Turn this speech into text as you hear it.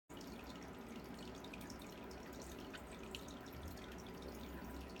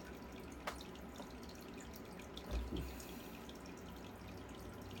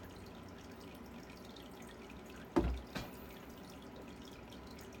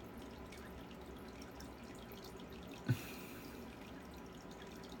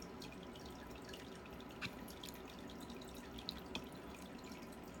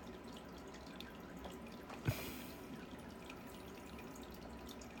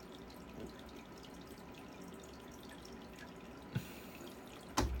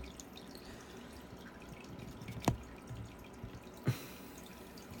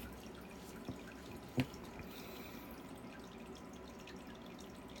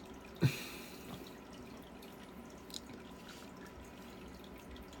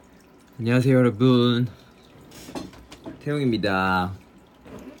안녕하세요 여러분, 태용입니다.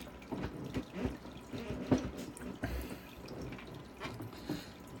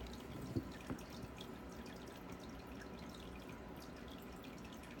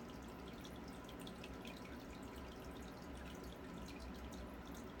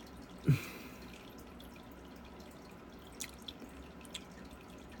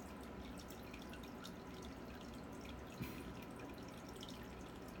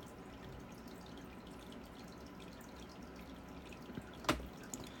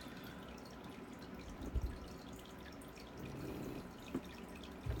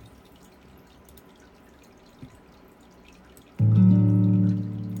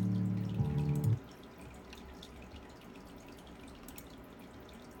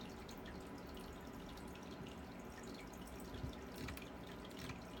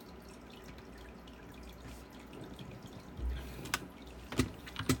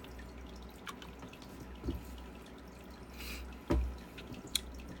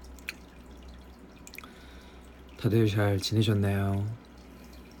 다들 잘 지내셨나요?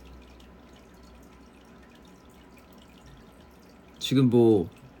 지금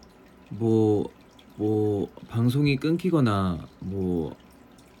방송이 끊기거나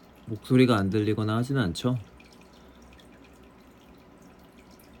목소리가 안 들리거나 하지는 않죠?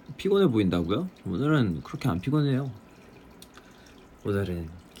 피곤해 보인다고요? 오늘은 그렇게 안 피곤해요. 오늘은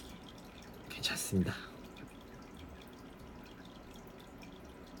괜찮습니다.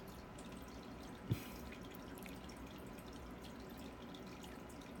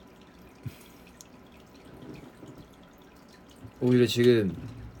 오히려 지금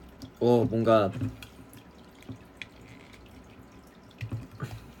뭔가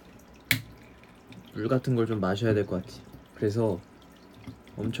물 같은 걸 좀 마셔야 될 것 같아. 그래서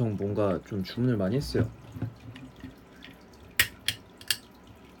엄청 뭔가 좀 주문을 많이 했어요.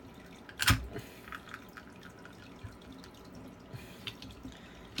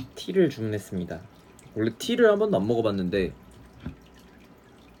 티를 주문했습니다. 원래 티를 한 번도 안 먹어봤는데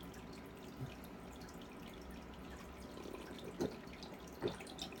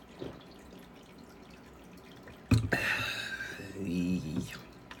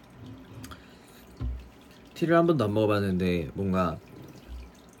티를 한 번도 안 먹어봤는데 뭔가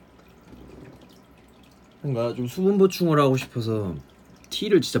좀 수분 보충을 하고 싶어서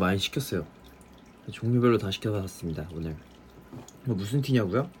티를 진짜 많이 시켰어요. 종류별로 다 시켜봤습니다. 오늘 무슨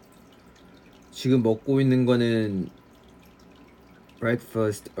티냐고요? 지금 먹고 있는 거는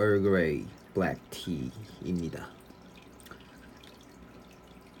Breakfast Earl Grey Black Tea입니다.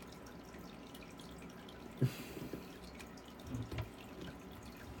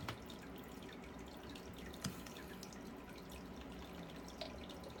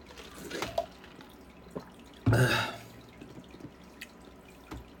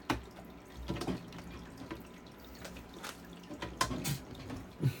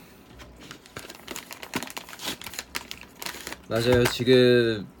 맞아요.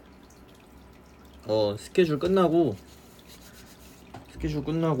 지금 스케줄 끝나고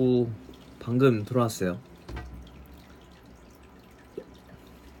방금 들어왔어요.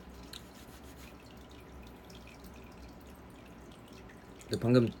 네,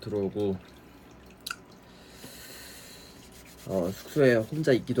 방금 들어오고 숙소에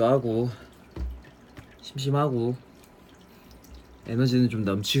혼자 있기도 하고 심심하고 에너지는 좀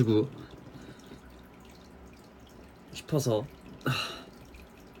넘치고 싶어서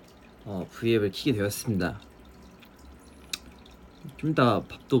V앱을 켜게 되었습니다. 좀 이따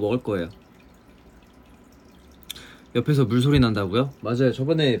밥도 먹을 거예요. 옆에서 물소리 난다고요? 맞아요.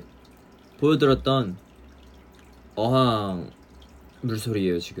 저번에 보여드렸던 어항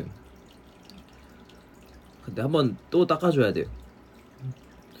물소리예요 지금. 근데 한번 또 닦아줘야 돼요.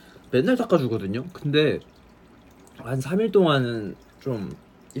 맨날 닦아주거든요. 근데 한 3일 동안은 좀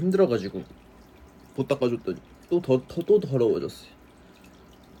힘들어가지고 못 닦아줬더니 또 더러워졌어요.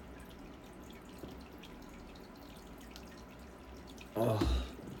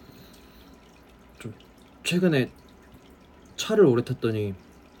 좀 최근에 차를 오래 탔더니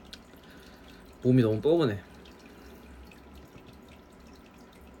몸이 너무 뻐근해.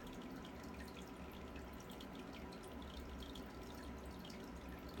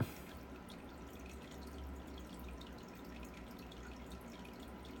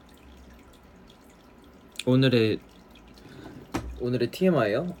 오늘의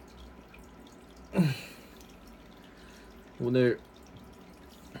TMI요? 오늘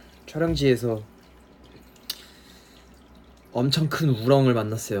촬영지에서 엄청 큰 우렁을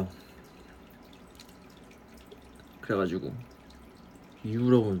만났어요. 그래가지고 이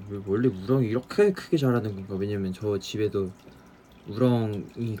우렁은 왜 원래 우렁이 이렇게 크게 자라는 건가? 왜냐면 저 집에도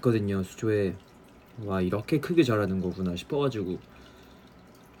우렁이 있거든요, 수조에. 와, 이렇게 크게 자라는 거구나 싶어가지고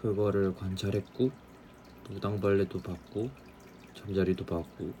그거를 관찰했고, 무당벌레도 봤고, 잠자리도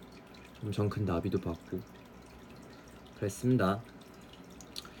봤고, 엄청 큰 나비도 봤고 그랬습니다.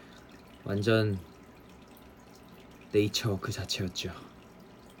 완전 네이처 그 자체였죠.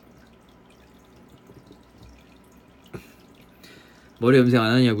 머리 염색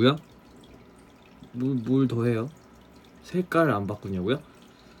안 하냐고요? 뭘 더 해요? 색깔을 안 바꾸냐고요?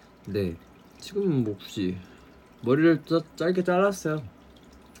 네, 지금은 뭐 굳이 머리를 짧게 잘랐어요.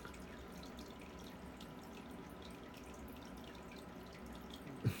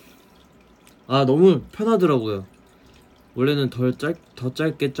 아, 너무 편하더라고요. 원래는 더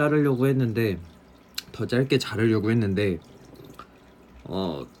짧게 자르려고 했는데, 더 짧게 자르려고 했는데,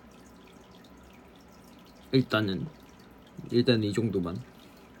 어 일단은 이 정도만.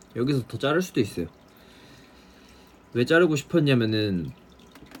 여기서 더 자를 수도 있어요. 왜 자르고 싶었냐면은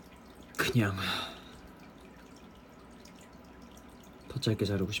그냥 더 짧게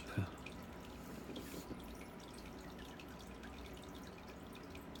자르고 싶어요.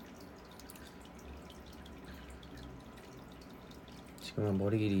 지금은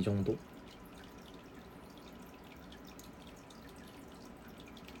머리 길이 이 정도?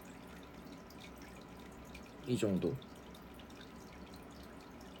 이 정도.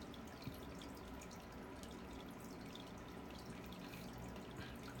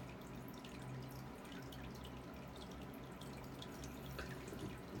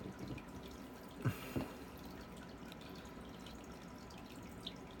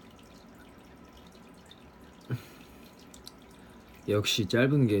 역시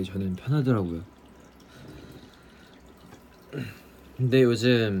짧은 게 저는 편하더라고요. 근데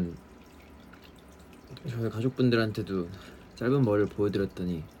요즘 저희 가족분들한테도 짧은 머리를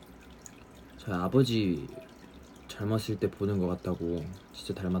보여드렸더니 저희 아버지 젊었을 때 보는 것 같다고,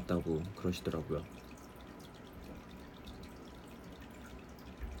 진짜 닮았다고 그러시더라고요.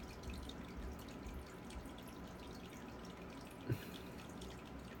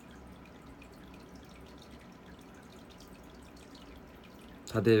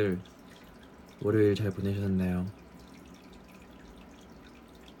 다들 월요일 잘 보내셨나요?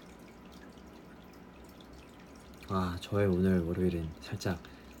 아, 저의 오늘 월요일은 살짝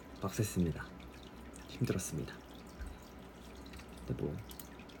빡셌습니다. 힘들었습니다. 근데 뭐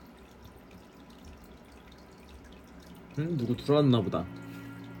누구 들어왔나 보다.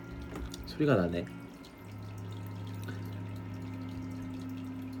 소리가 나네.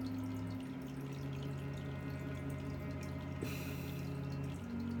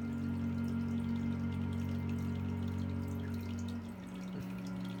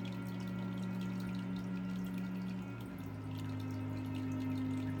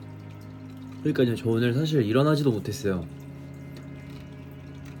 그러니까요, 저 오늘 사실 일어나지도 못했어요.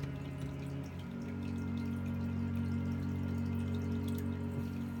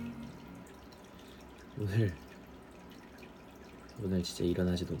 오늘 진짜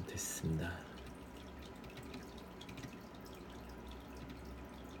일어나지도 못했습니다.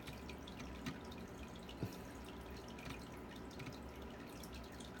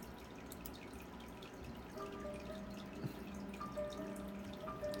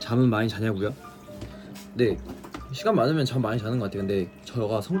 잠은 많이 자냐고요? 네, 시간 많으면 잠 많이 자는 것 같아요. 근데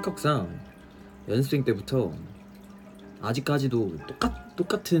저가 성격상 연습생 때부터 아직까지도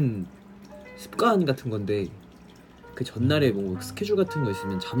똑같은 습관 같은 건데, 그 전날에 뭐 스케줄 같은 거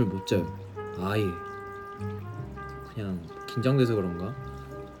있으면 잠을 못 자요. 아예. 그냥 긴장돼서 그런가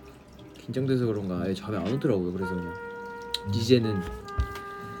아예 잠이 안 오더라고요. 그래서 그냥 이제는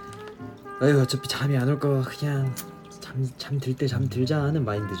아유, 어차피 잠이 안 올까 그냥 잠들 때 잠들자 하는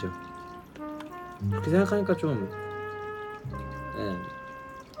마인드죠. 그렇게 생각하니까 좀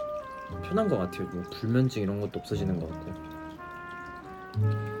편한 것 같아요. 뭐 불면증 이런 것도 없어지는 것 같고.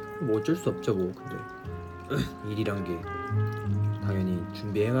 뭐 어쩔 수 없죠 뭐. 근데 일이란 게 당연히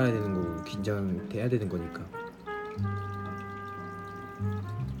준비해가야 되는 거고 긴장돼야 되는 거니까.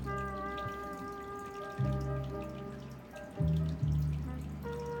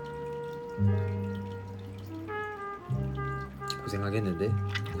 고생하겠는데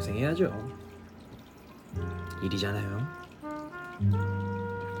고생해야죠. 일이잖아요.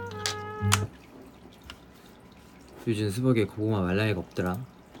 요즘 수박에 고구마 말라이가 없더라.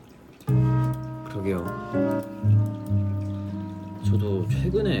 그러게요. 저도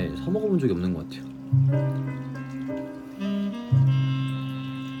최근에 사 먹어본 적이 없는 것 같아요.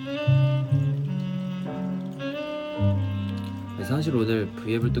 사실 오늘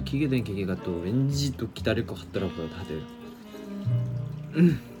V앱을 또 키게 된 계기가 또 왠지 또 기다릴 것 같더라고요, 다들.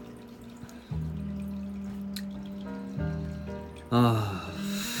 밥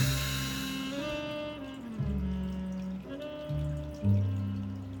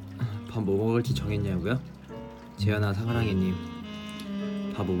뭐 먹을지 정했냐고요? 재현아 사랑해님,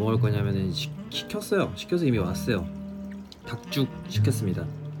 밥 뭐 먹을 거냐면은 시켰어요. 시켜서 이미 왔어요. 닭죽 시켰습니다.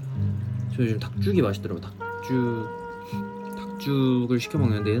 저 요즘 닭죽이 맛있더라고. 닭죽을 시켜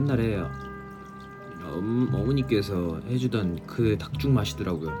먹는데 옛날에 어머니께서 해주던 그 닭죽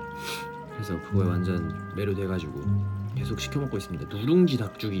맛이더라고요. 그래서 그거에 완전 매료돼가지고 계속 시켜 먹고 있습니다. 누룽지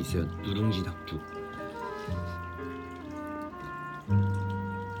닭죽이 있어요. 누룽지 닭죽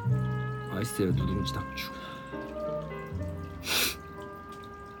맛있어요. 누룽지 닭죽.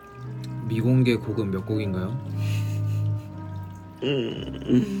 미공개 곡은 몇 곡인가요?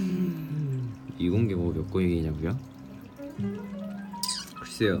 미공개 곡 몇 곡이냐고요?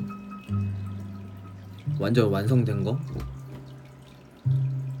 글쎄요, 완전 완성된 거?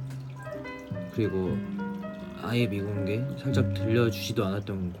 그리고 아예 미공개, 살짝 들려주지도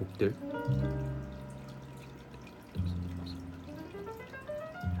않았던 곡들.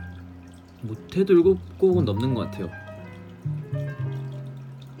 못해도 7곡은 넘는 것 같아요.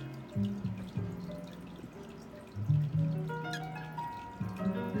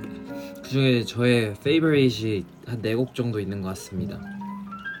 그 중에 저의 페이버릿이 한 4곡 정도 있는 것 같습니다.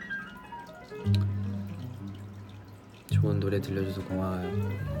 좋은 노래 들려줘서 고마워요.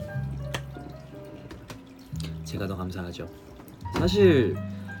 제가 더 감사하죠. 사실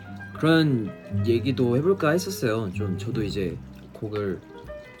그런 얘기도 해볼까 했었어요. 좀 저도 이제 곡을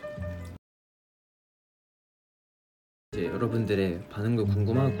이제 여러분들의 반응도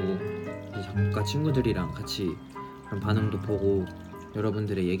궁금하고, 이제 작곡가 친구들이랑 같이 그런 반응도 보고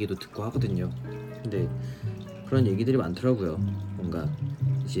여러분들의 얘기도 듣고 하거든요. 근데 그런 얘기들이 많더라고요. 뭔가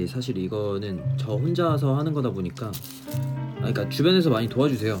이제 사실 이거는 저 혼자서 하는 거다 보니까, 그러니까 주변에서 많이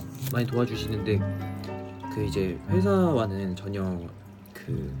도와주세요. 많이 도와주시는데 그 이제 회사와는 전혀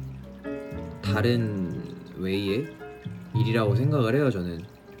그 다른 웨이의 일이라고 생각을 해요, 저는.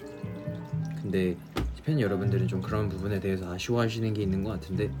 근데 팬 여러분들은 좀 그런 부분에 대해서 아쉬워하시는 게 있는 것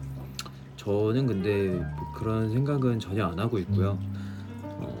같은데, 저는 근데 뭐 그런 생각은 전혀 안 하고 있고요.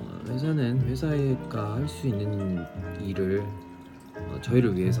 회사는 회사가 할 수 있는 일을,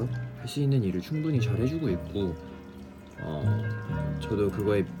 저희를 위해서 할 수 있는 일을 충분히 잘 해주고 있고, 저도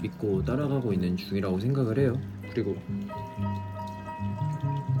그거에 믿고 따라가고 있는 중이라고 생각을 해요. 그리고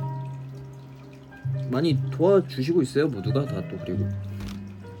많이 도와주시고 있어요, 모두가 다. 또 그리고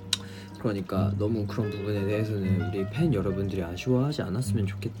그러니까 너무 그런 부분에 대해서는 우리 팬 여러분들이 아쉬워하지 않았으면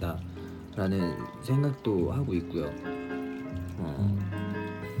좋겠다 라는 생각도 하고 있고요.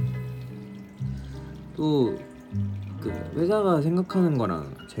 또 그 회사가 생각하는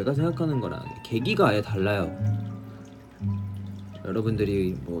거랑 제가 생각하는 거랑 계기가 아예 달라요.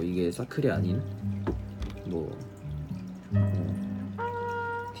 여러분들이 뭐 이게 사클이 아닌 뭐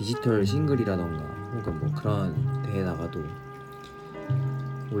디지털 싱글이라던가 혹은 뭐 그런 데에 나가도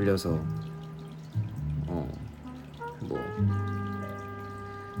올려서 뭐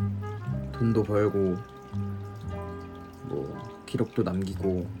돈도 벌고 뭐 기록도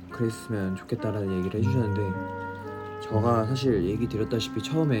남기고 그랬으면 좋겠다라는 얘기를 해주셨는데, 저가 사실 얘기 드렸다시피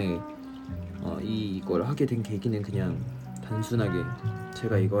처음에 이걸 하게 된 계기는 그냥 단순하게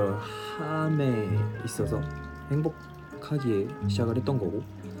제가 이걸 함에 있어서 행복하기에 시작을 했던 거고,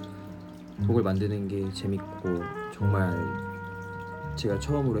 곡을 만드는 게 재밌고 정말 제가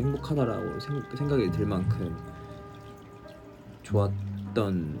처음으로 행복하다라고 생각이 들 만큼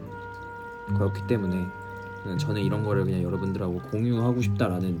좋았던 거였기 때문에 저는 이런 거를 그냥 여러분들하고 공유하고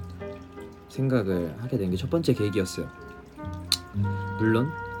싶다라는 생각을 하게 된 게 첫 번째 계기였어요. 물론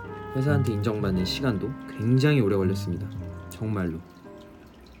회사한테 인정받는 시간도 굉장히 오래 걸렸습니다. 정말로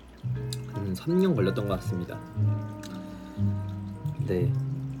한 3년 걸렸던 것 같습니다. 근데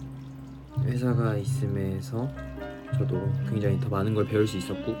회사가 있음에서 저도 굉장히 더 많은 걸 배울 수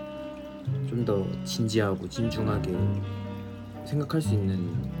있었고, 좀 더 진지하고 진중하게 생각할 수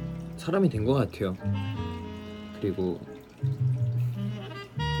있는 사람이 된 것 같아요. 그리고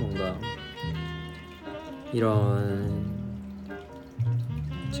뭔가 이런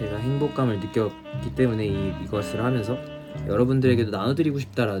제가 행복감을 느꼈기 때문에 이것을 하면서 여러분들에게도 나눠드리고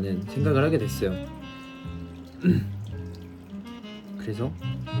싶다라는 생각을 하게 됐어요. 그래서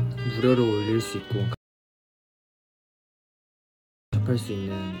무료로 올릴 수 있고 할 수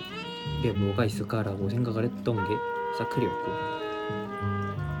있는 게 뭐가 있을까라고 생각을 했던 게 사클이었고,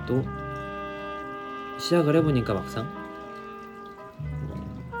 또 시작을 해보니까 막상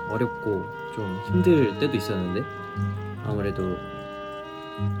어렵고 좀 힘들 때도 있었는데, 아무래도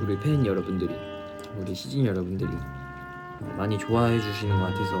우리 팬 여러분들이, 우리 시즌 여러분들이 많이 좋아해 주시는 것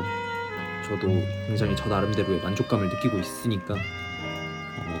같아서 저도 굉장히 저 나름대로의 만족감을 느끼고 있으니까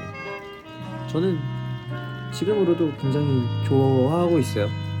저는 지금으로도 굉장히 좋아하고 있어요.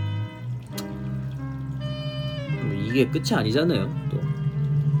 이게 끝이 아니잖아요. 또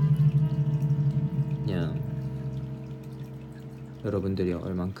그냥 여러분들이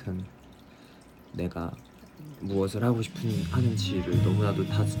얼만큼 내가 무엇을 하고 하는지를 너무나도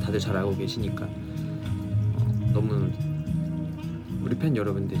다들 잘 알고 계시니까 너무 우리 팬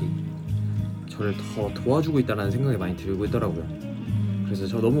여러분들이 저를 더 도와주고 있다는 생각이 많이 들고 있더라고요. 그래서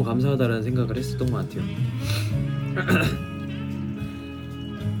저 너무 감사하다는 생각을 했었던 것 같아요.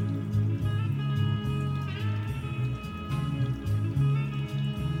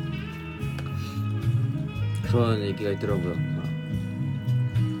 그런 얘기가 있더라고요.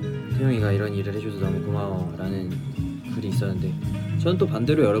 태용이가 이런 일을 해줘서 너무 고마워 라는 글이 있었는데, 저는 또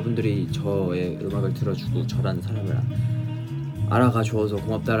반대로 여러분들이 저의 음악을 들어주고 저라는 사람을 알아가 주어서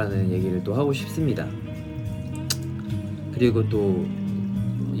고맙다라는 얘기를 또 하고 싶습니다. 그리고 또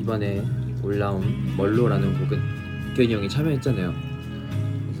이번에 올라온 멀로라는 곡은 백현이 형이 참여했잖아요.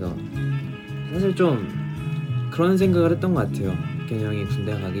 그래서 사실 좀 그런 생각을 했던 것 같아요. 백현이 형이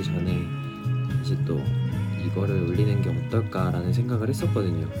군대 가기 전에 사실 또 이거를 올리는 게 어떨까라는 생각을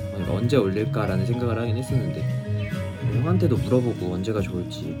했었거든요. 언제 올릴까라는 생각을 하긴 했었는데 형한테도 물어보고 언제가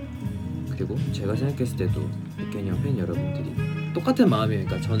좋을지, 그리고 제가 생각했을 때도 백현이 형 팬 여러분들이 똑같은 마음이에요.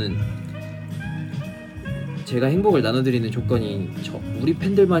 그러니까 저는 제가 행복을 나눠드리는 조건이 우리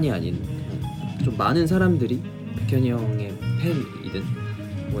팬들만이 아닌 좀 많은 사람들이 백현이 형의 팬이든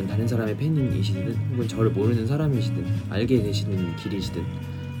혹은 다른 사람의 팬이시든 혹은 저를 모르는 사람이시든 알게 되시는 길이시든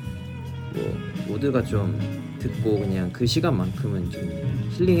뭐 모두가 좀 듣고 그냥 그 시간만큼은 좀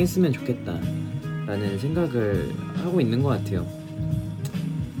힐링했으면 좋겠다 라는 생각을 하고 있는 것 같아요.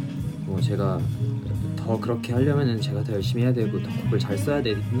 뭐 제가 더 그렇게 하려면은 제가 더 열심히 해야 되고 더 곡을 잘 써야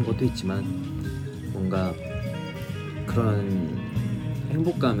되는 것도 있지만, 뭔가 그런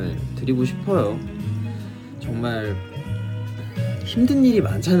행복감을 드리고 싶어요. 정말 힘든 일이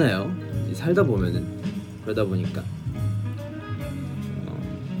많잖아요, 살다 보면은. 그러다 보니까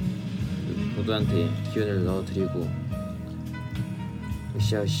모두한테 기운을 넣어드리고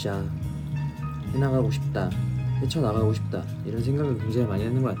으쌰으쌰 해나가고 싶다, 헤쳐나가고 싶다 이런 생각을 굉장히 많이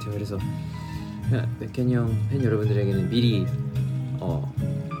하는 것 같아요. 그래서 백현이 형 팬 여러분들에게는 미리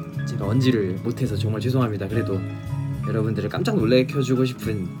제가 언지를 못해서 정말 죄송합니다. 그래도 여러분들을 깜짝 놀래켜주고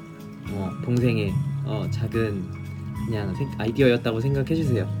싶은 동생의 작은 그냥 아이디어였다고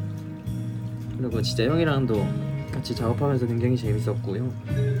생각해주세요. 그리고 진짜 형이랑도 같이 작업하면서 굉장히 재밌었고,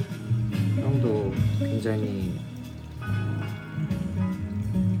 형도 굉장히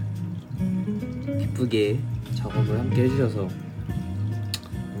기쁘게 작업을 함께 해주셔서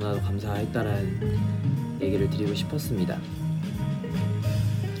너무나도 감사했다라는 얘기를 드리고 싶었습니다.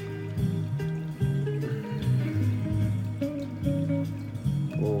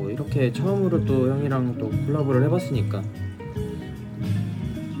 이렇게 처음으로 또 형이랑 또 콜라보를 해봤으니까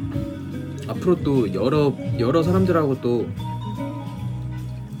앞으로 또 여러 사람들하고 또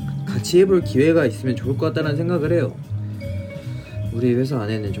같이 해볼 기회가 있으면 좋을 것 같다는 생각을 해요. 우리 회사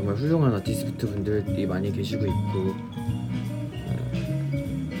안에는 정말 훌륭한 아티스트 분들이 많이 계시고 있고,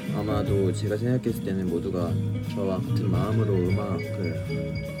 아마도 제가 생각했을 때는 모두가 저와 같은 마음으로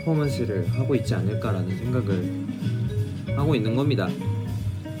음악을 퍼포먼스를 하고 있지 않을까라는 생각을 하고 있는 겁니다.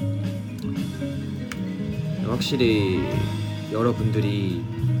 확실히 여러분들이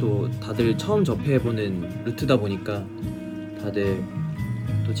또 다들 처음 접해보는 루트다 보니까 다들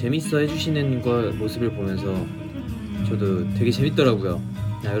또 재밌어 해주시는 모습을 보면서 저도 되게 재밌더라고요.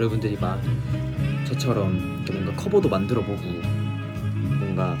 여러분들이 막 저처럼 뭔가 커버도 만들어보고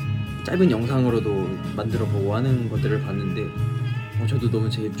뭔가 짧은 영상으로도 만들어보고 하는 것들을 봤는데 저도 너무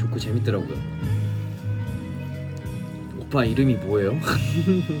좋고 재밌더라고요. 오빠 이름이 뭐예요?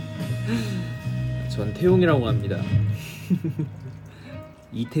 전 태용이라고 합니다.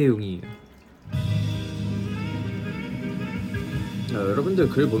 이태용이에요. 여러분들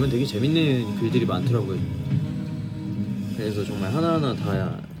글 보면 되게 재밌는 글들이 많더라고요. 그래서 정말 하나하나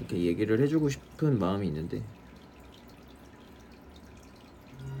다 이렇게 얘기를 해주고 싶은 마음이 있는데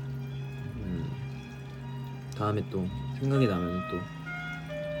다음에 또 생각이 나면 또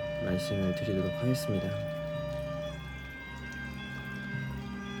말씀을 드리도록 하겠습니다.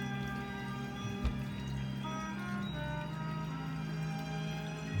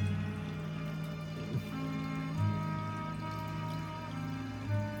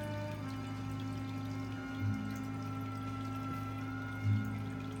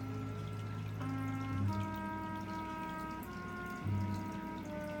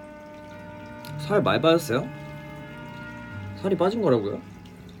 살 많이 빠졌어요? 살이 빠진 거라고요?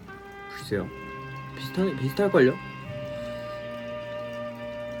 모르겠어요. 비슷할걸요?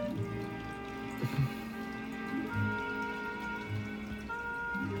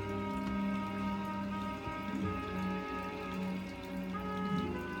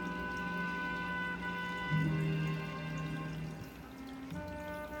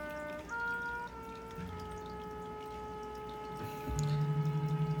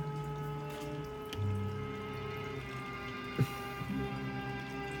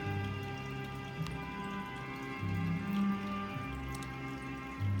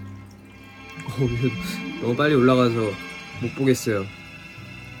 너무 빨리 올라가서 못 보겠어요.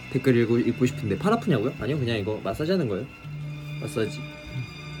 댓글 읽고 싶은데. 팔 아프냐고요? 아니요, 그냥 이거 마사지 하는 거예요. 마사지.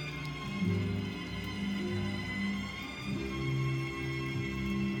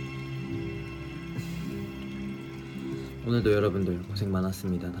 오늘도 여러분들 고생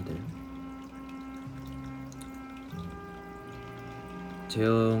많았습니다. 다들.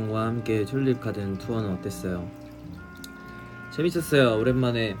 재영과 함께 튤립 가든 투어는 어땠어요? 재밌었어요.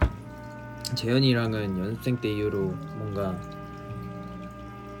 오랜만에 재현이랑은 연습생 때 이후로 뭔가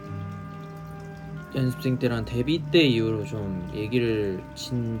연습생 때랑 데뷔 때 이후로 좀 얘기를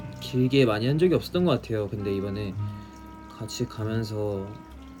길게 많이 한 적이 없었던 것 같아요. 근데 이번에 같이 가면서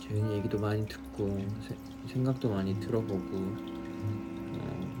재현이 얘기도 많이 듣고 생각도 많이 들어보고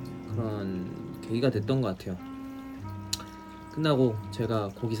그런 계기가 됐던 것 같아요. 끝나고 제가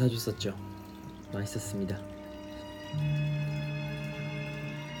고기 사줬었죠. 맛있었습니다.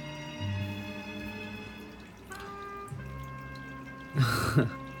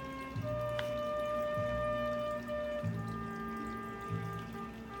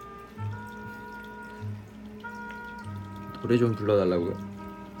 노래 좀 불러달라고요?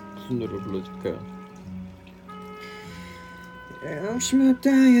 무슨 노래 불러줄까요? 열심히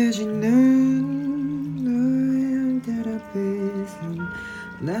따야진 넌 너의 달 앞에서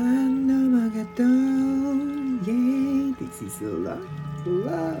난 넘어갔던 Yeah, this is love.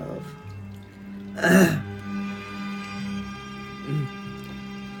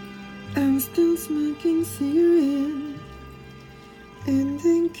 I'm still smoking cigarette and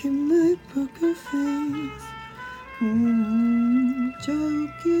thinking my poker face. 저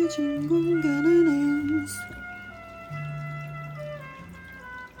웃겨진 공간 안에서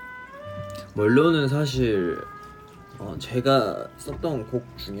멀로는 사실 제가 썼던 곡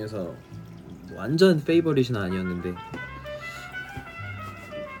중에서 완전 페이버릿은 아니었는데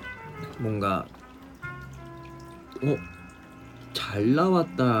뭔가 잘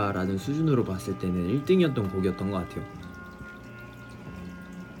나왔다라는 수준으로 봤을 때는 1등이었던 곡이었던 것 같아요.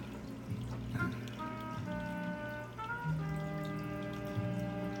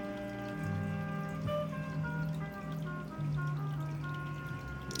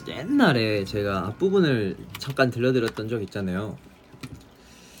 옛날에 제가 앞부분을 잠깐 들려드렸던 적 있잖아요.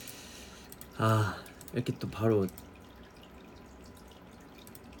 이렇게 또 바로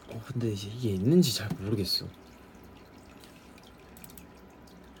근데 이제 이게 있는지 잘 모르겠어.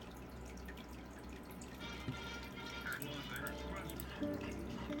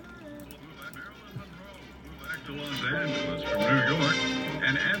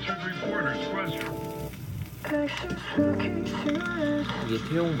 이게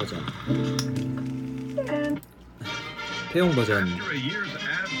태용 버전. 태용 버전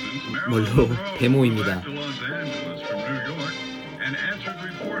뭘로 데모입니다.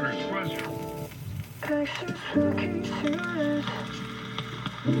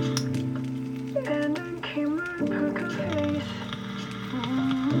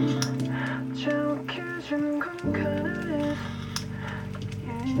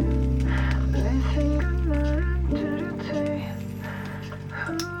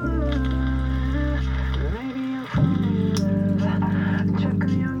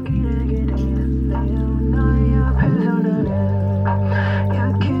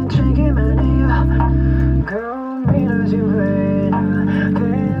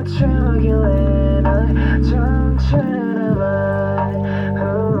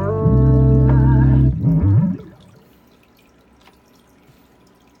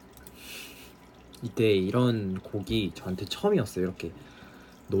 이때 이런 곡이 저한테 처음이었어요. 이렇게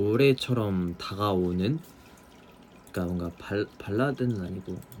노래처럼 다가오는, 그러니까 뭔가 발라드는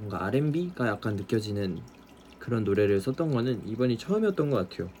아니고 뭔가 R&B가 약간 느껴지는 그런 노래를 썼던 거는 이번이 처음이었던 것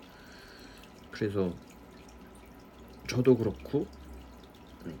같아요. 그래서 저도 그렇고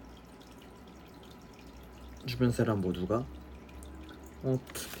주변 사람 모두가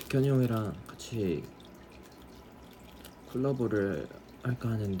백현이 형이랑 같이 콜라보를 할까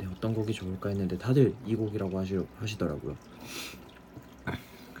하는데 어떤 곡이 좋을까 했는데 다들 이 곡이라고 하시더라고요.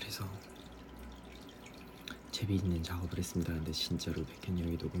 그래서 재미있는 작업을 했습니다. 근데 진짜로 백현이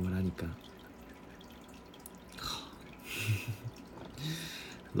형이 녹음을 하니까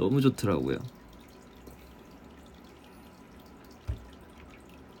너무 좋더라고요.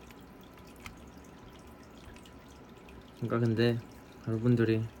 그러니까 근데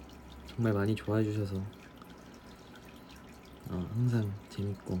여러분들이 정말 많이 좋아해 주셔서 항상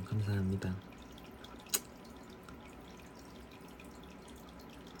재밌고 감사합니다.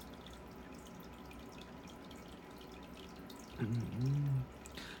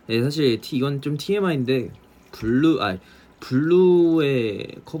 네, 사실 이건 좀 TMI인데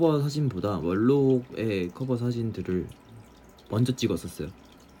블루의 커버 사진보다 원록의 커버 사진들을 먼저 찍었었어요.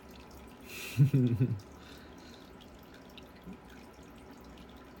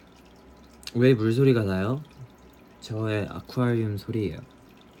 왜 물소리가 나요? 저의 아쿠아리움 소리예요.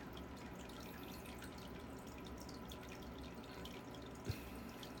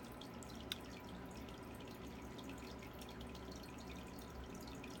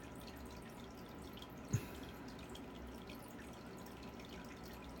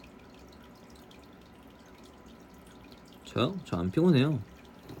 저요? 저 안 피곤해요.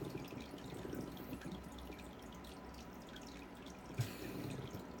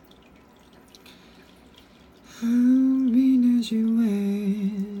 미내지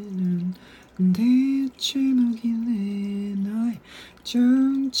왜는 대체 뭐길래 너의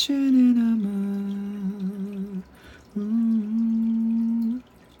정체는 아마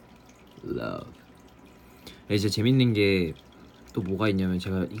Love. 이제 재밌는 게 또 뭐가 있냐면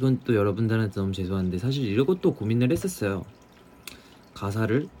제가 이건 또 여러분들한테 너무 죄송한데 사실 이것도 고민을 했었어요.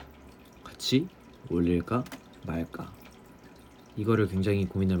 가사를 같이 올릴까 말까 이거를 굉장히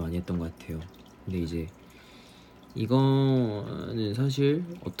고민을 많이 했던 것 같아요. 근데 이제 이거는 사실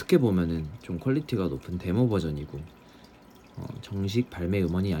어떻게 보면은 좀 퀄리티가 높은 데모 버전이고 정식 발매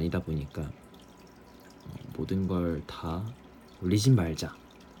음원이 아니다 보니까 모든 걸 다 올리진 말자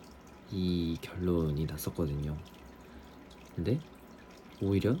이 결론이 났었거든요. 근데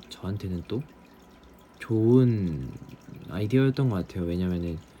오히려 저한테는 또 좋은 아이디어였던 것 같아요.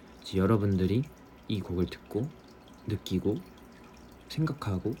 왜냐면은 이제 여러분들이 이 곡을 듣고 느끼고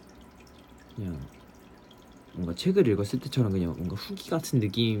생각하고 그냥 뭔가 책을 읽었을 때처럼 그냥 뭔가 후기 같은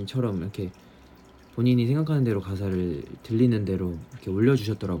느낌처럼 이렇게 본인이 생각하는 대로 가사를 들리는 대로 이렇게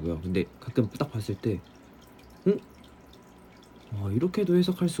올려주셨더라고요. 근데 가끔 딱 봤을 때 이렇게도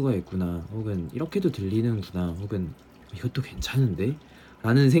해석할 수가 있구나, 혹은 이렇게도 들리는구나, 혹은 이것도 괜찮은데?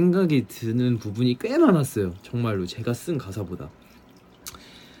 라는 생각이 드는 부분이 꽤 많았어요. 정말로 제가 쓴 가사보다.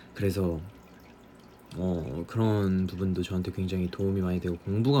 그래서 그런 부분도 저한테 굉장히 도움이 많이 되고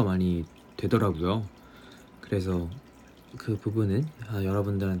공부가 많이 되더라고요. 그래서 그 부분은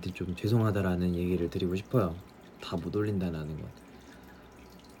여러분들한테 좀 죄송하다라는 얘기를 드리고 싶어요. 다 못 올린다는 것.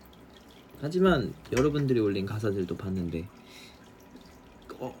 하지만 여러분들이 올린 가사들도 봤는데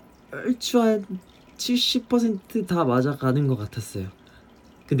얼추 한 70% 다 맞아가는 것 같았어요.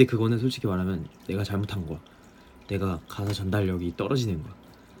 근데 그거는 솔직히 말하면 내가 잘못한 거야. 내가 가사 전달력이 떨어지는 거야.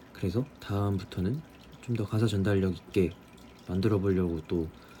 그래서 다음부터는 좀 더 가사 전달력 있게 만들어 보려고 또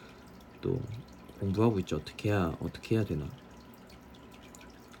공부하고 있죠. 어떻게 해야 되나.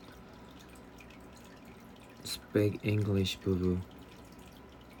 Speak English 부부.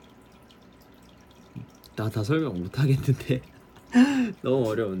 나 다 설명 못 하겠는데. 너무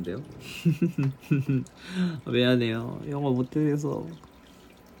어려운데요? 미안해요. 영어 못해서.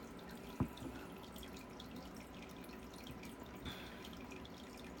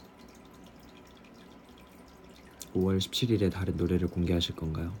 5월 17일에 다른 노래를 공개하실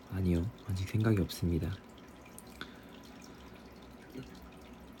건가요? 아니요, 아직 생각이 없습니다.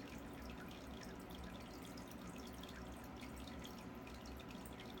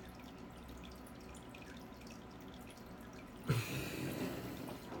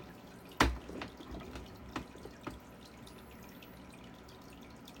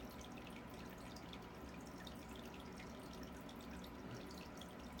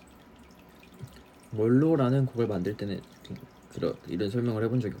 뭘로라는 곡을 만들 때는 이런 설명을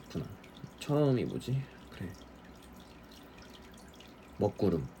해본 적이 없구나. 처음이 뭐지? 그래,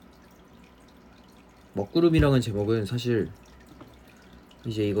 먹구름이라는 제목은 사실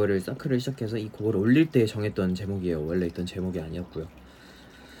이제 이거를 사크를 시작해서 이 곡을 올릴 때 정했던 제목이에요. 원래 있던 제목이 아니었고요.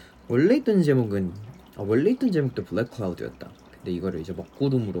 원래 있던 제목도 블랙 클라우드였다. 근데 이거를 이제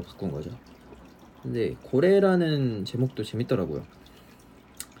먹구름으로 바꾼 거죠. 근데 고래라는 제목도 재밌더라고요.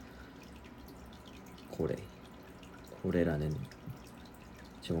 고래라는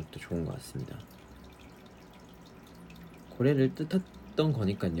제목도 좋은 것 같습니다. 고래를 뜻했던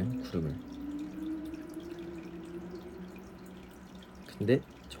거니까요, 구름을. 근데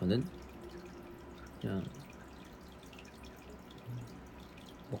저는 그냥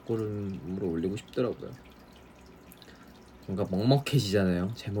먹구름으로 올리고 싶더라고요. 뭔가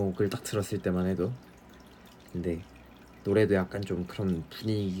먹먹해지잖아요, 제목을 딱 들었을 때만 해도. 근데 노래도 약간 좀 그런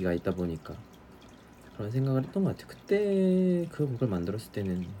분위기가 있다 보니까 그런 생각을 했던 것 같아요. 그때 그 곡을 만들었을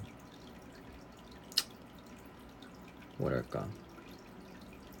때는 뭐랄까,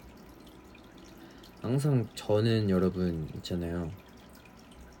 항상 저는, 여러분 있잖아요,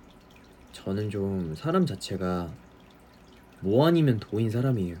 저는 좀 사람 자체가 뭐 아니면 도인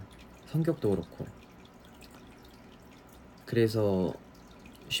사람이에요. 성격도 그렇고. 그래서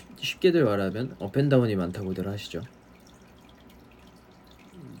쉽게들 말하면 업앤다운이 많다고들 하시죠.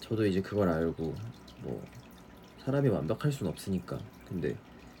 저도 이제 그걸 알고, 뭐 사람이 완벽할 순 없으니까. 근데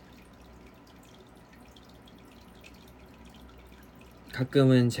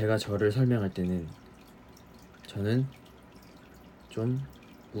가끔은 제가 저를 설명할 때는 저는 좀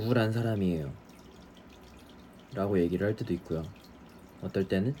우울한 사람이에요 라고 얘기를 할 때도 있고요. 어떨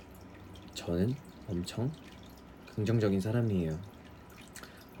때는 저는 엄청 긍정적인 사람이에요,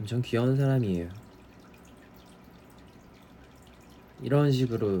 엄청 귀여운 사람이에요, 이런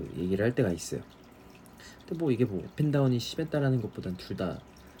식으로 얘기를 할 때가 있어요. 근데 뭐 이게 뭐 업앤다운이 심했다라는 것보단 둘 다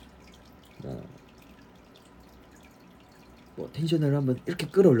뭐 텐션을 한번 이렇게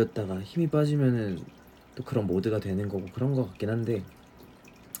끌어올렸다가 힘이 빠지면은 또 그런 모드가 되는 거고 그런 거 같긴 한데,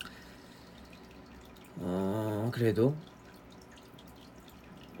 그래도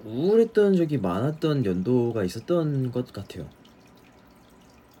우울했던 적이 많았던 연도가 있었던 것 같아요.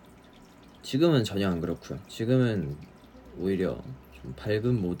 지금은 전혀 안 그렇고요. 지금은 오히려 좀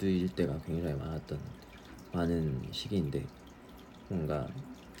밝은 모드일 때가 굉장히 많은 시기인데, 뭔가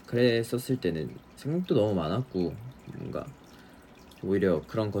그랬었을 때는 생각도 너무 많았고, 뭔가 오히려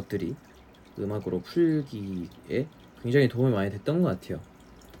그런 것들이 음악으로 풀기에 굉장히 도움이 많이 됐던 것 같아요.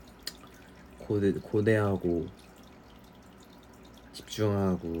 고대하고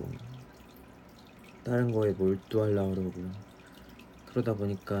집중하고 다른 거에 몰두하려고 그러고, 그러다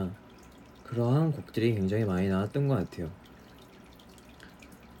보니까 그러한 곡들이 굉장히 많이 나왔던 것 같아요.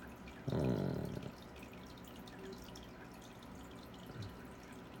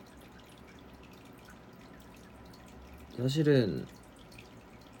 사실은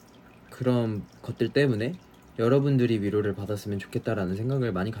그런 것들 때문에 여러분들이 위로를 받았으면 좋겠다라는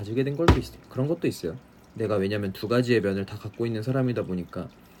생각을 많이 가지게 된 것도 있어요. 그런 것도 있어요. 내가 왜냐면 두 가지의 면을 다 갖고 있는 사람이다 보니까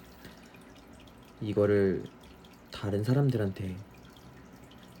이거를 다른 사람들한테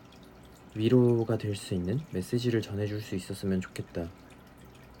위로가 될 수 있는 메시지를 전해줄 수 있었으면 좋겠다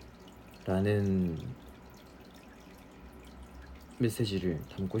라는 메시지를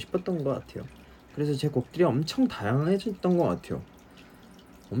담고 싶었던 것 같아요. 그래서 제 곡들이 엄청 다양해졌던 것 같아요.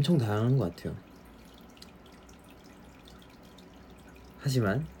 엄청 다양한 것 같아요.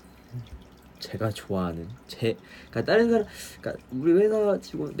 하지만 제가 좋아하는 그러니까 다른 사람, 그러니까 우리 회사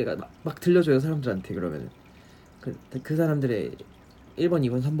직원 내가 막 들려줘요 사람들한테. 그러면은 그 사람들의 1번,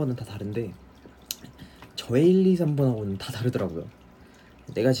 2번, 3번은 다 다른데 저의 1, 2, 3번하고는 다 다르더라고요.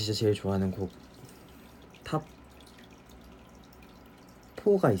 내가 진짜 제일 좋아하는 곡 탑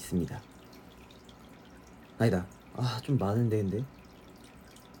 4가 있습니다. 아니다, 좀 많은데. 근데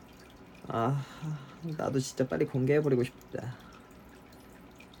나도 진짜 빨리 공개해버리고 싶다.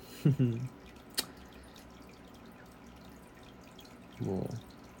 뭐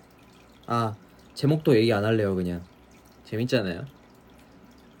제목도 얘기 안 할래요. 그냥 재밌잖아요.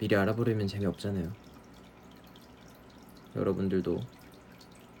 미리 알아버리면 재미없잖아요. 여러분들도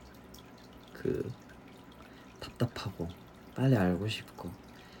그 답답하고 빨리 알고 싶고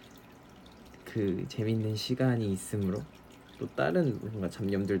그 재밌는 시간이 있으므로 또 다른 뭔가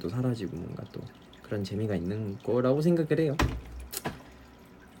잡념들도 사라지고 뭔가 또 그런 재미가 있는 거라고 생각을 해요.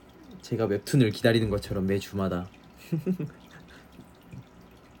 제가 웹툰을 기다리는 것처럼 매주마다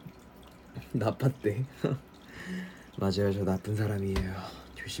나빴대. 맞아요, 저 나쁜 사람이에요.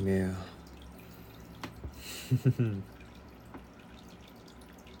 조심해요.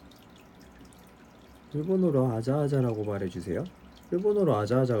 일본어로 아자아자라고 말해주세요. 일본어로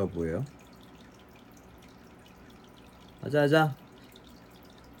아자아자가 뭐예요? 아자아자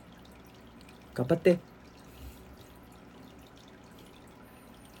까빠떼.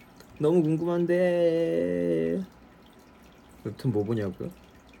 너무 궁금한데. 웹툰 뭐 보냐고요?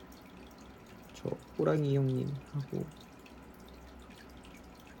 저 호랑이 형님 하고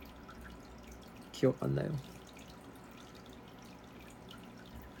기억 안 나요.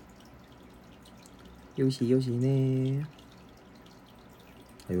 요시네.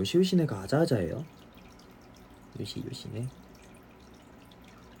 요시네가 아자아자예요? 요시네.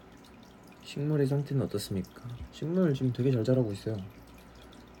 식물의 상태는 어떻습니까? 식물 지금 되게 잘 자라고 있어요.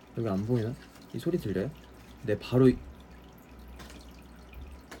 여기 안 보이나? 이 소리 들려요? 네, 바로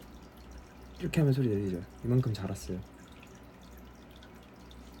이렇게 하면 소리 내리죠. 이만큼 자랐어요.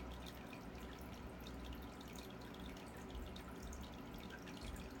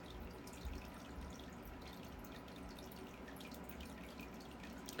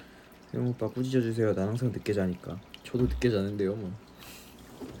 형 오빠 꾸짖어주세요. 난 항상 늦게 자니까. 저도 늦게 자는데요 뭐.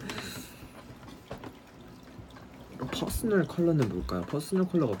 퍼스널 컬러는 뭘까요? 퍼스널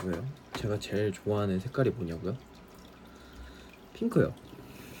컬러가 뭐예요? 제가 제일 좋아하는 색깔이 뭐냐고요? 핑크요.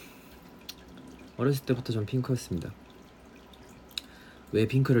 어렸을 때부터 전 핑크였습니다. 왜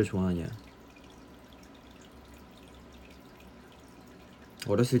핑크를 좋아하냐?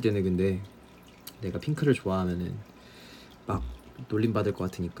 어렸을 때는 근데 내가 핑크를 좋아하면은 막 놀림받을 것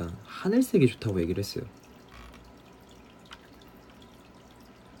같으니까 하늘색이 좋다고 얘기를 했어요.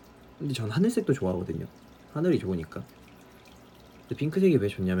 근데 전 하늘색도 좋아하거든요. 하늘이 좋으니까. 근데 핑크색이 왜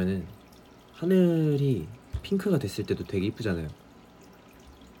좋냐면은 하늘이 핑크가 됐을 때도 되게 이쁘잖아요.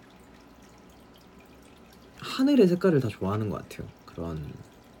 하늘의 색깔을 다 좋아하는 것 같아요. 그런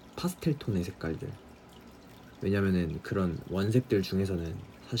파스텔 톤의 색깔들. 왜냐면은 그런 원색들 중에서는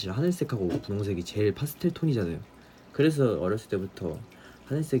사실 하늘색하고 분홍색이 제일 파스텔 톤이잖아요. 그래서 어렸을 때부터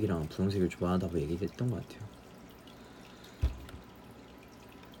하늘색이랑 분홍색을 좋아하다고 얘기했던 것 같아요.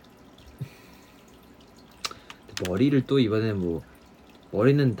 머리를 또 이번에 뭐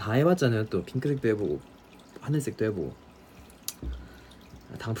머리는 다 해봤잖아요. 또 핑크색도 해보고 하늘색도 해보고.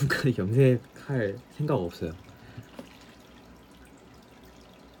 당분간은 염색할 생각 없어요.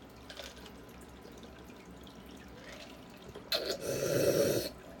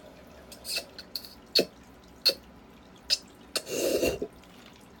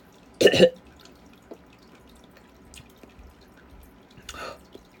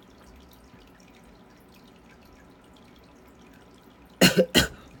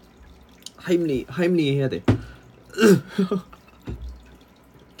 하임리 해야 돼.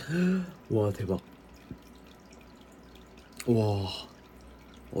 와 대박. 와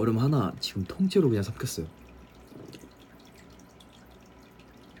얼음 하나 지금 통째로 그냥 삼켰어요.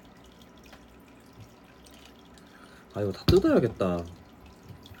 아 이거 다 뜯어야겠다.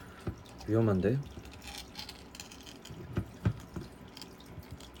 위험한데?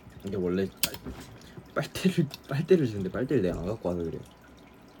 이게 원래 빨대를 주는데 빨대를 내가 안 갖고 와서 그래요.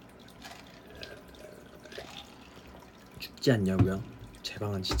 춥지 않냐고요? 제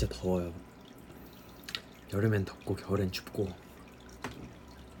방은 진짜 더워요. 여름엔 덥고 겨울엔 춥고.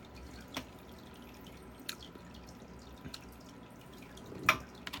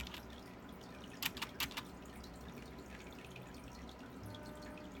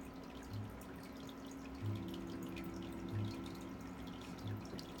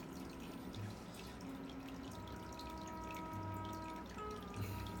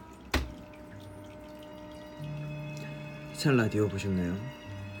 해찬 라디오 보셨나요?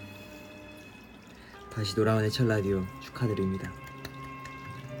 다시 돌아온 해찬 라디오 축하드립니다.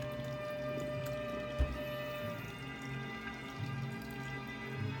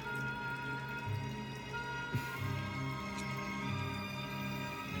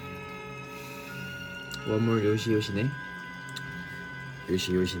 원몰 요시네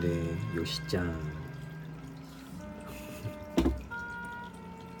요시짱.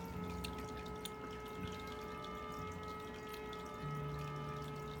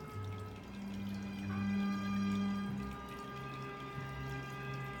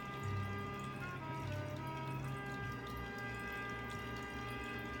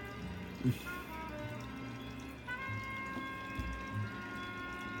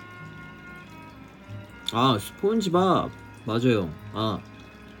 아 스폰지밥 맞아요.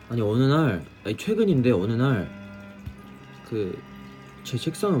 아니 어느 날 최근인데 어느 날 그 제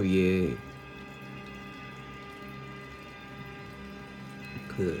책상 위에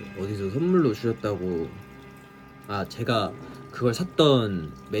그 어디서 선물로 주셨다고 제가 그걸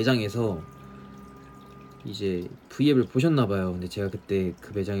샀던 매장에서 이제 V앱을 보셨나봐요. 근데 제가 그때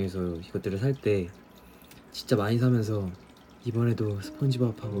그 매장에서 이것들을 살 때 진짜 많이 사면서 이번에도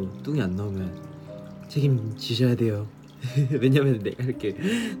스폰지밥하고 뚱이 안 나오면 책임지셔야 돼요. 왜냐면 내가 이렇게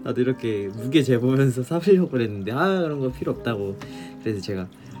나도 이렇게 무게 재보면서 사려고 그랬는데 그런 거 필요 없다고. 그래서 제가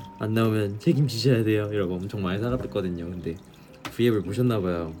안 나오면 책임지셔야 돼요 이러고 엄청 많이 사갔거든요. 근데 V앱을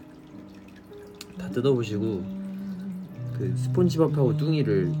보셨나봐요. 다 뜯어보시고 그 스폰지밥하고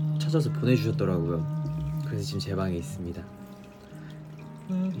뚱이를 찾아서 보내주셨더라고요. 그래서 지금 제 방에 있습니다.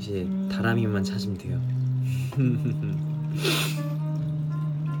 이제 다람이만 찾으면 돼요.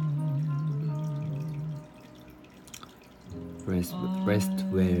 Rest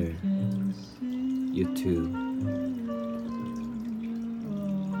well, you too.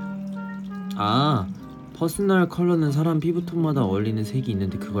 퍼스널 컬러는 사람 피부톤마다 어울리는 색이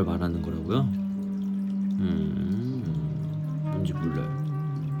있는데 그걸 말하는 거라고요? 뭔지 몰라요.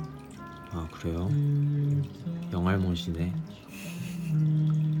 아 그래요? 영알못이네.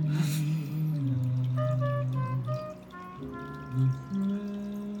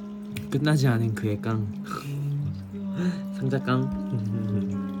 끝나지 않은 그의 깡. 상자깡.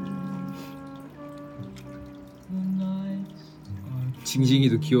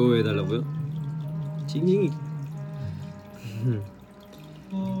 징징이도 귀여워해달라고요? 징징이.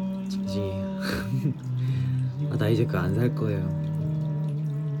 징징이. 아, 나 이제 그거 안 살 거예요.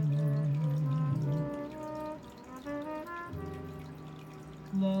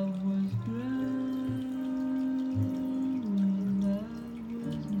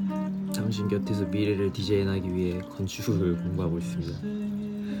 당신 곁에서 미래를 디자인하기 위해 건축을 공부하고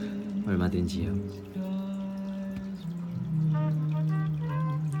있습니다. 얼마든지요.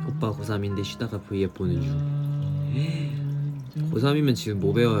 오빠 고3인데 쉬다가 V앱 보는 중. 고3이면 지금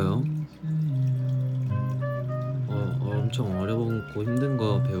뭐 배워요? 엄청 어렵고 힘든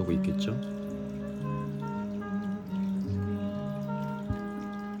거 배우고 있겠죠?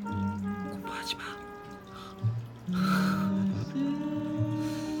 공부하지 마.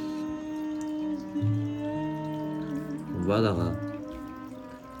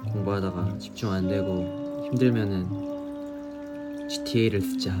 공부하다가 집중 안 되고 힘들면은 GTA를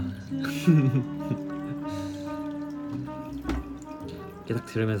쓰자. 이렇게 딱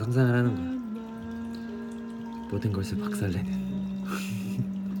들으면서 상상을 하는 거야. 모든 것을 박살내는.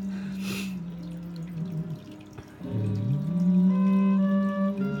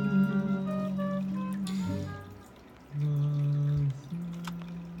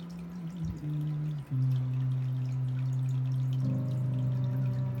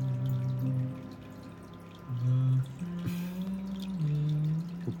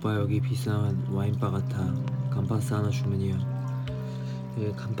 오빠 여기 비싼 와인바 같아. 감파스 하나 주문이요.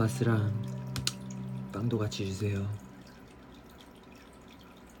 예, 감파스랑 빵도 같이 주세요.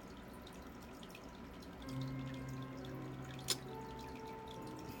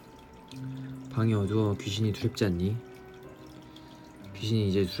 방이 어두워. 귀신이 두렵지 않니? 귀신이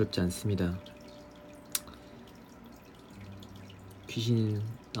이제 두렵지 않습니다. 귀신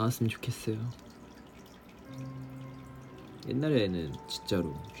나왔으면 좋겠어요. 옛날에는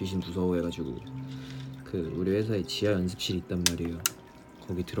진짜로 귀신 무서워해가지고 그 우리 회사에 지하 연습실이 있단 말이에요.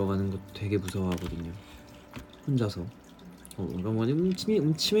 거기 들어가는 것도 되게 무서워하거든요. 혼자서. 그런 건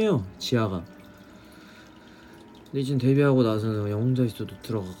음침해요 지하가. 근데 이제 데뷔하고 나서는 그냥 혼자 있어도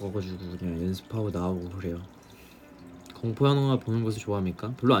들어가가지고 그냥 연습하고 나오고 그래요. 공포 영화 보는 것을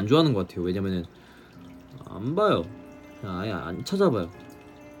좋아합니까? 별로 안 좋아하는 것 같아요. 왜냐면은 안 봐요. 그냥 아예 안 찾아봐요.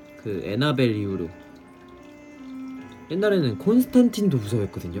 그 에나벨 이후로. 옛날에는 콘스탄틴도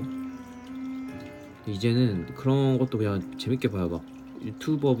무서워했거든요. 이제는 그런 것도 그냥 재밌게 봐요. 막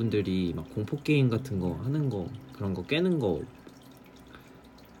유튜버 분들이 막 공포 게임 같은 거 하는 거, 그런 거 깨는 거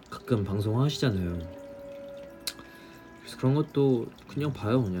가끔 방송하시잖아요. 그래서 그런 것도 그냥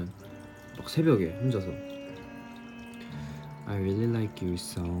봐요. 그냥 막 새벽에 혼자서. I really like your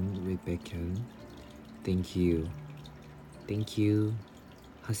song with Baekhyun. Thank you. Thank you,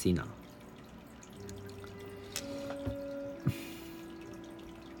 하시나.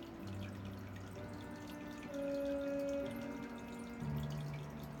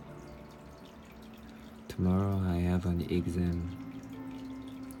 Tomorrow I have an exam.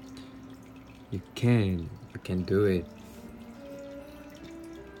 You can do it.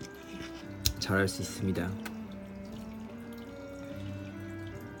 잘할 수 있습니다.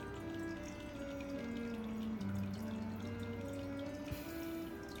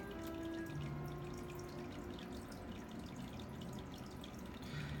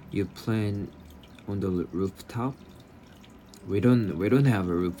 You plan on the rooftop? We don't have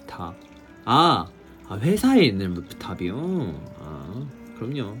a rooftop. 회사에 있는 루프탑이요?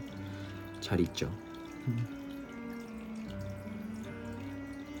 그럼요. 잘 있죠.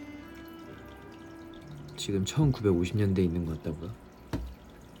 지금 1950년대에 있는 것 같다고요?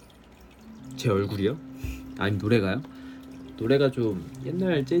 제 얼굴이요? 아니 노래가요? 노래가 좀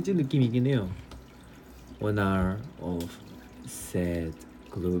옛날 재즈 느낌이긴 해요. 1 hour of sad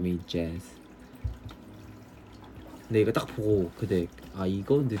gloomy jazz. 근데 이거 딱 보고 그때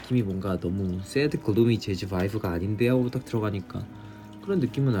이거 느낌이 뭔가 너무 sad gloomy jazz 바이브가 아닌데 하고 딱 들어가니까 그런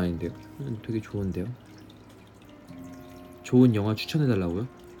느낌은 아닌데요. 되게 좋은데요. 좋은 영화 추천해달라고요?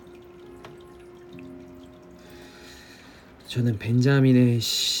 저는 벤자민의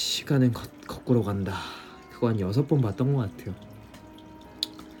시간은 거꾸로 간다. 그거 한 6번 봤던 것 같아요.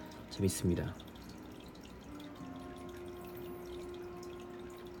 재밌습니다.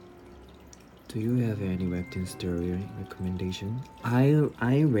 Do you have any webtoon story recommendation? I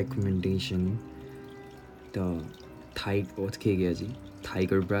recommendation the 어떻게 얘기하지?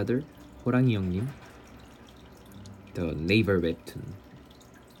 Tiger Brother 호랑이 형님 The Naver webtoon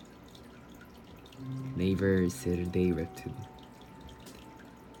Naver Saturday webtoon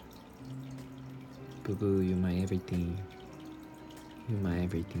Boo boo, you're my everything. You're my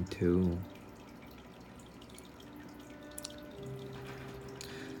everything too.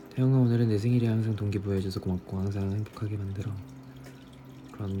 태영아, 오늘은 내 생일이야. 항상 동기부여해줘서 고맙고 항상 행복하게 만들어.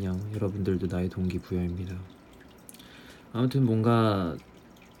 그럼요, 여러분들도 나의 동기부여입니다. 아무튼 뭔가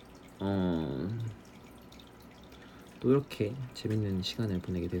또 이렇게 재밌는 시간을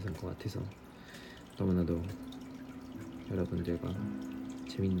보내게 돼서 것 같아서 너무나도 여러분들과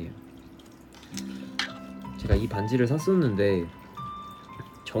재밌네요. 제가 이 반지를 샀었는데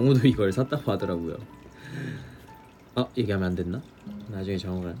정우도 이걸 샀다고 하더라고요. 얘기하면 안 됐나? 나중에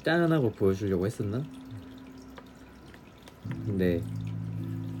정우가 짠 하고 보여주려고 했었나? 근데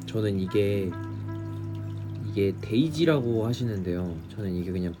저는 이게 데이지라고 하시는데요, 저는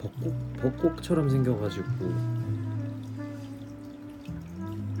이게 그냥 벚꽃처럼 생겨가지고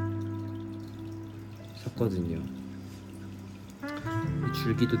샀거든요. 이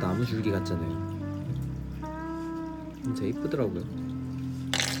줄기도 나무 줄기 같잖아요. 진짜 이쁘더라고요.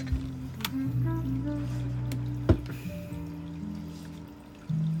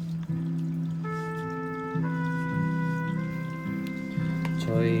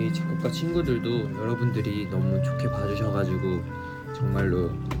 저희 작곡가 친구들도 여러분들이 너무 좋게 봐주셔가지고 정말로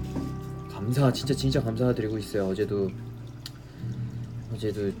진짜 감사드리고 있어요. 어제도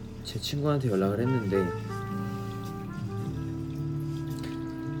제 친구한테 연락을 했는데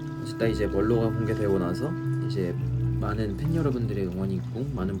어제 딱 이제 원로가 공개되고 나서 이제 많은 팬 여러분들의 응원이 있고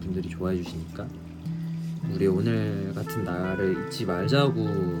많은 분들이 좋아해 주시니까 우리 오늘 같은 날을 잊지 말자고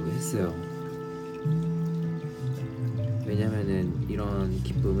했어요. 왜냐면은 이런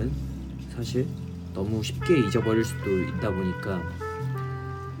기쁨은 사실 너무 쉽게 잊어버릴 수도 있다 보니까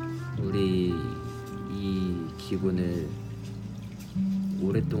우리 이 기분을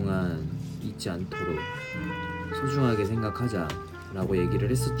오랫동안 잊지 않도록 소중하게 생각하자라고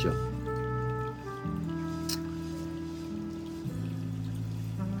얘기를 했었죠.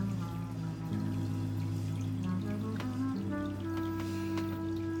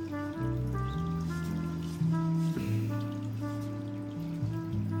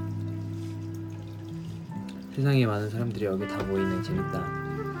 세상에 많은 사람들이 여기 다 모이는 재밌다.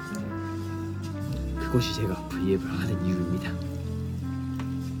 그것이 제가 V앱을 하는 이유입니다.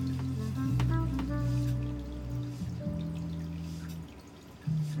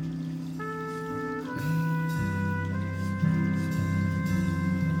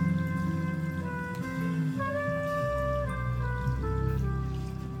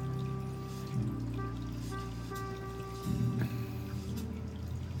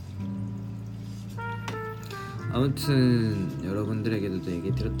 아무튼 여러분들에게도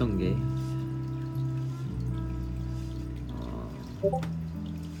얘기 드렸던 게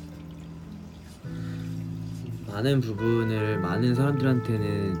많은 부분을 많은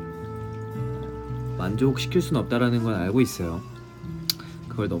사람들한테는 만족시킬 수는 없다라는 건 알고 있어요.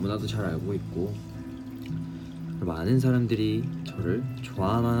 그걸 너무나도 잘 알고 있고 많은 사람들이 저를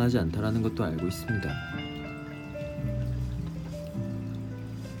좋아만 하지 않다라는 것도 알고 있습니다.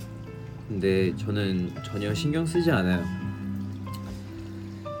 근데 저는 전혀 신경 쓰지 않아요.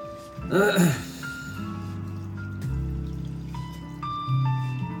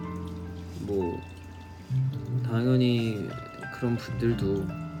 뭐 당연히 그런 분들도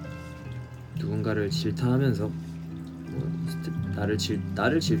누군가를 질타하면서 나를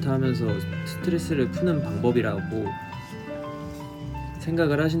질타하면서 스트레스를 푸는 방법이라고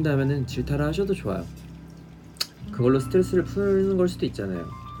생각을 하신다면은 질타를 하셔도 좋아요. 그걸로 스트레스를 푸는 걸 수도 있잖아요.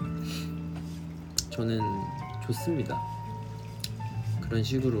 저는 좋습니다. 그런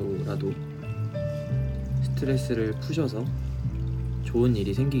식으로라도 스트레스를 푸셔서 좋은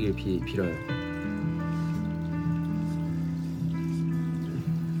일이 생기길 빌어요.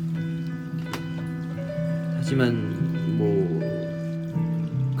 하지만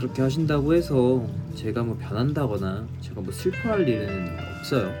뭐 그렇게 하신다고 해서 제가 뭐 변한다거나 제가 뭐 슬퍼할 일은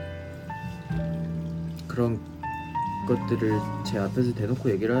없어요. 그런 것들을 제 앞에서 대놓고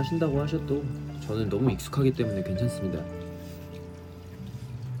얘기를 하신다고 하셔도 저는 너무 익숙하기 때문에 괜찮습니다.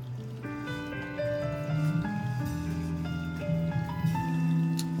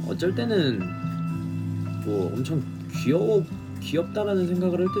 어쩔 때는 뭐 엄청 귀엽다라는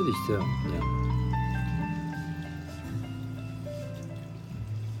생각을 할 때도 있어요. 그냥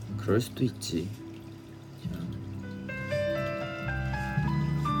그럴 수도 있지.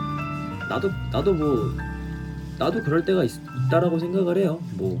 나도 그럴 때가 있다라고 생각을 해요.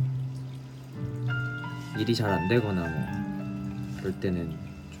 뭐 일이 잘 안 되거나 뭐 그럴 때는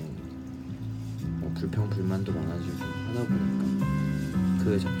좀 불평 불만도 많아지고 하다 보니까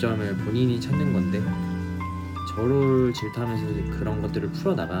그 접점을 본인이 찾는 건데, 저를 질타하면서 그런 것들을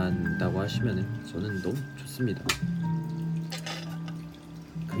풀어 나간다고 하시면은 저는 너무 좋습니다.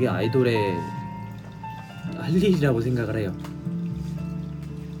 그게 아이돌의 할 일이라고 생각을 해요.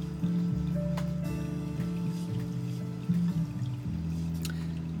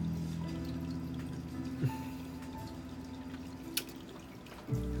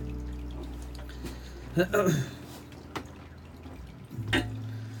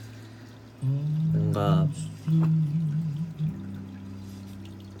 뭔가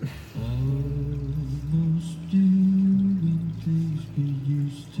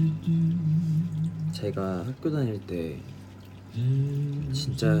제가 학교 다닐 때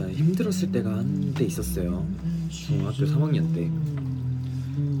진짜 힘들었을 때가 한때 있었어요. 중학교 3학년 때.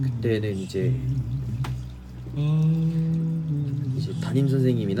 그때는 이제 담임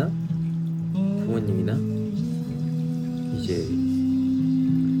선생님이나 부모님이나 이제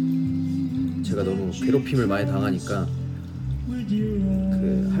제가 너무 괴롭힘을 많이 당하니까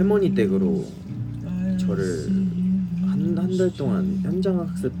그 할머니 댁으로 저를 한 달 동안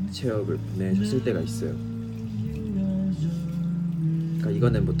현장학습 체험을 보내셨을 때가 있어요. 그러니까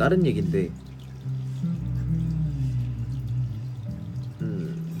이거는 뭐 다른 얘기인데,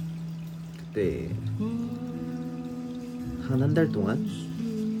 그때 한 달 동안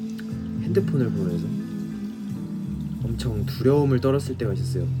핸드폰을 보면서 엄청 두려움을 떨었을 때가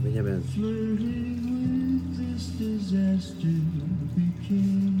있었어요. 왜냐면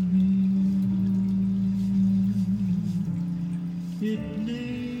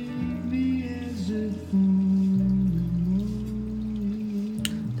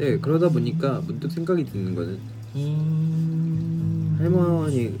네, 그러다 보니까 문득 생각이 드는 거는,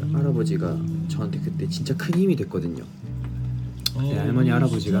 할머니 할아버지가 저한테 그때 진짜 큰 힘이 됐거든요. 그때 할머니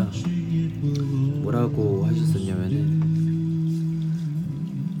할아버지가 뭐라고 하셨었냐면은,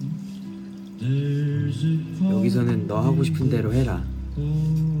 여기서는 너 하고 싶은 대로 해라.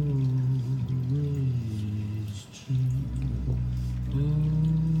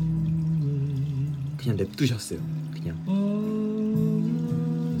 그냥 냅두셨어요. 그냥.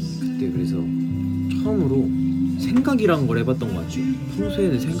 그때 그래서 처음으로 생각이란 걸 해봤던 것 같아요.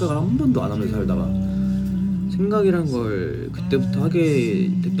 평소에는 생각을 한 번도 안 하면서 살다가 생각이란 걸 그때부터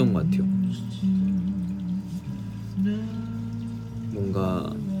하게 됐던 것 같아요.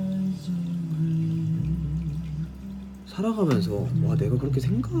 뭔가 살아가면서 와, 내가 그렇게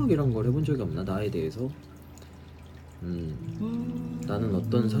생각이란 걸 해본 적이 없나, 나에 대해서. 나는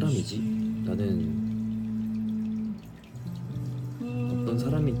어떤 사람이지? 나는 어떤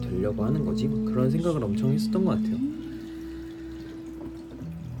사람이 되려고 하는 거지? 그런 생각을 엄청 했었던 것 같아요.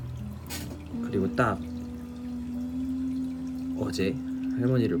 그리고 딱 어제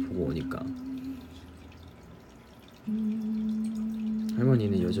할머니를 보고 오니까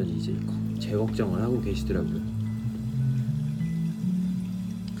할머니는 여전히 이제 제 걱정을 하고 계시더라고요.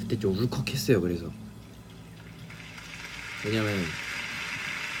 그때 좀 울컥했어요. 그래서 왜냐면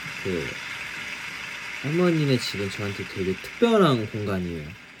그 할머니네 집은 저한테 되게 특별한 공간이에요.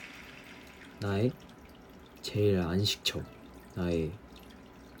 나의 제일 안식처, 나의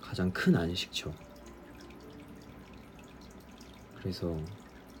가장 큰 안식처. 그래서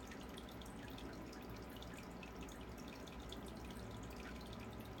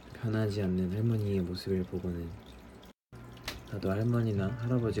변하지 않는 할머니의 모습을 보고는 나도 할머니나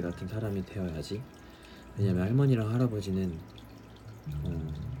할아버지 같은 사람이 되어야지. 왜냐면 할머니랑 할아버지는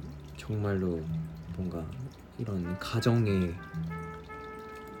정말로 뭔가 이런 가정의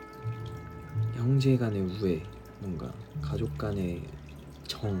형제 간의 우애, 뭔가 가족 간의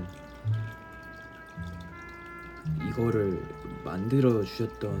정, 이거를 만들어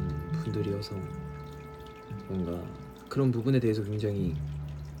주셨던 분들이어서 뭔가 그런 부분에 대해서 굉장히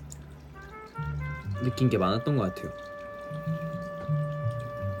느낀 게 많았던 것 같아요.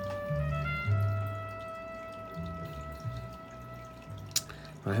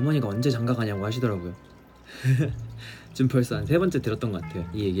 할머니가 언제 장가 가냐고 하시더라고요. 지금 벌써 한 3번째 들었던 것 같아요,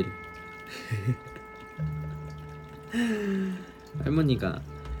 이 얘기를. 할머니가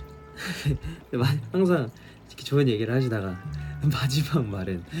항상 이렇게 좋은 얘기를 하시다가 마지막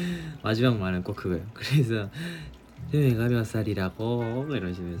말은 꼭 그거예요. 그래서 내가 몇 살이라고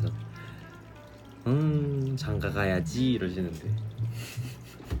이러시면서 장가 가야지 이러시는데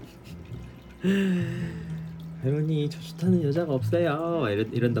할머니, 저 좋다는 여자가 없어요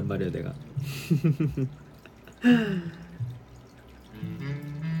이런단 말이에요 내가.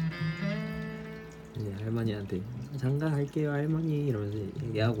 할머니한테 장가 갈게요 할머니 이러면서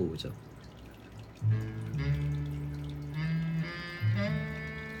얘기하고 오죠.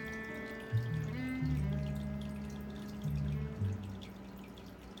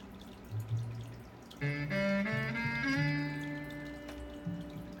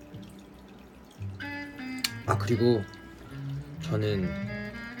 아 그리고 저는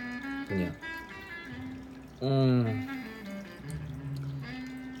그냥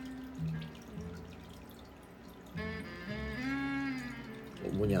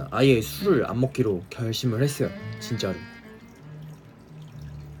아예 술을 안 먹기로 결심을 했어요. 진짜로.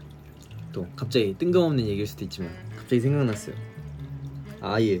 또 갑자기 뜬금없는 얘기일 수도 있지만 갑자기 생각났어요.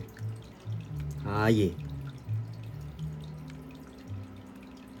 아예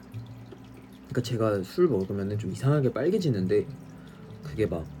그러니까 제가 술 먹으면 좀 이상하게 빨개지는데 그게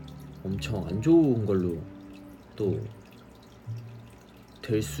막 엄청 안 좋은 걸로 또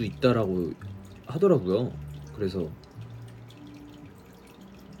될 수 있다라고 하더라고요. 그래서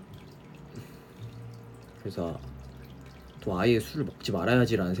또 아예 술을 먹지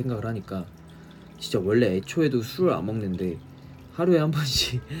말아야지라는 생각을 하니까 진짜 원래 애초에도 술을 안 먹는데 하루에 한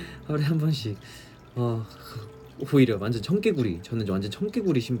번씩 오히려 완전 청개구리. 저는 완전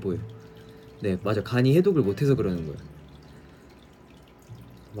청개구리 신보예요. 네 맞아, 간이 해독을 못해서 그러는 거예요.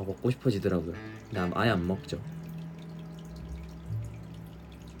 막 먹고 싶어지더라고요. 근데 아예 안 먹죠.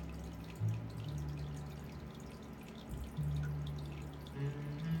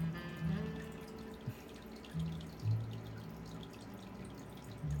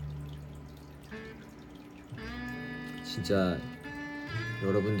 진짜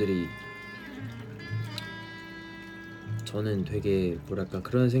여러분들이, 저는 되게 뭐랄까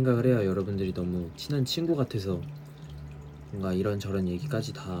그런 생각을 해요. 여러분들이 너무 친한 친구 같아서 뭔가 이런저런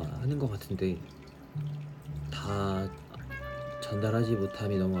얘기까지 다 하는 것 같은데 다 전달하지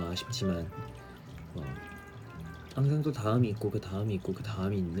못함이 너무 아쉽지만 항상 또 다음이 있고 그 다음이 있고 그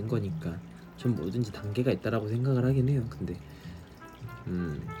다음이 있는 거니까 전 뭐든지 단계가 있다라고 생각을 하긴 해요. 근데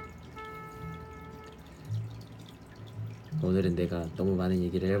오늘은 내가 너무 많은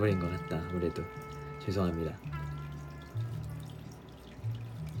얘기를 해버린 것 같다. 아무래도 죄송합니다.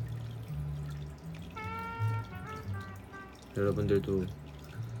 여러분들도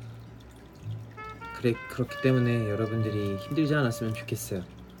그렇기 때문에 여러분들이 힘들지 않았으면 좋겠어요.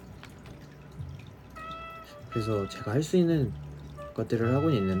 그래서 제가 할 수 있는 것들을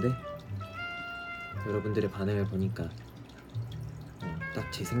하고는 있는데 여러분들의 반응을 보니까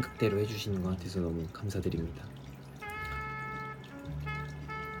딱 제 생각대로 해주시는 것 같아서 너무 감사드립니다.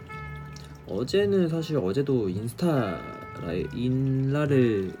 어제도 인스타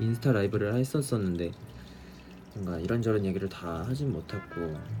라이브를 했었는데 뭔가 이런저런 얘기를 다 하진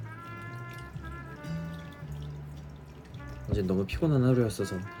못했고 어제 너무 피곤한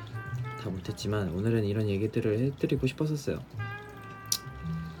하루였어서 다 못했지만 오늘은 이런 얘기들을 해드리고 싶었었어요.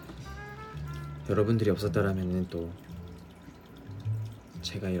 여러분들이 없었더라면 또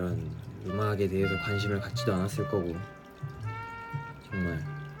제가 이런 음악에 대해서 관심을 갖지도 않았을 거고, 정말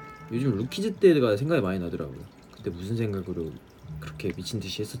요즘 루키즈 때가 생각이 많이 나더라고요. 그때 무슨 생각으로 그렇게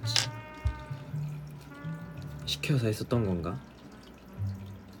미친듯이 했었지? 시켜서 했었던 건가?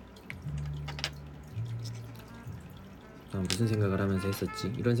 난 무슨 생각을 하면서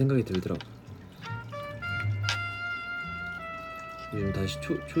했었지? 이런 생각이 들더라고요. 요즘 다시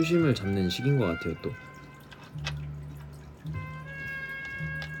초심을 잡는 시기인 것 같아요. 또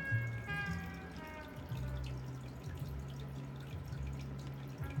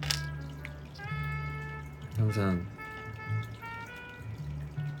항상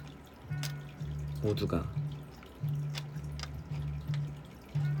모두가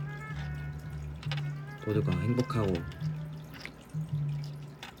행복하고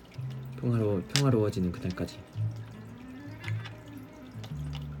평화로워지는 그날까지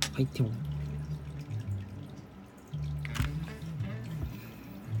화이팅!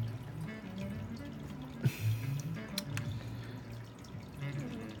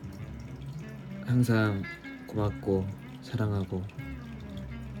 항상 고맙고 사랑하고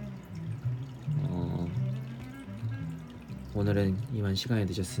오늘은 이만 시간이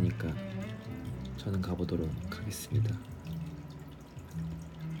늦었으니까 저는 가보도록 하겠습니다.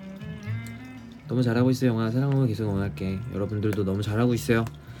 너무 잘하고 있어요 영아. 사랑하고 계속 응원할게. 여러분들도 너무 잘하고 있어요.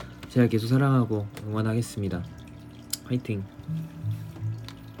 제가 계속 사랑하고 응원하겠습니다. 화이팅!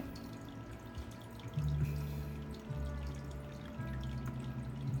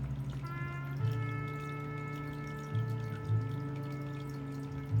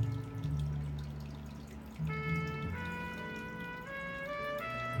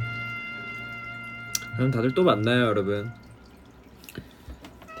 그럼 다들 또 만나요 여러분.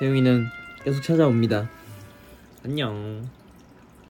 태용이는 계속 찾아옵니다. 안녕.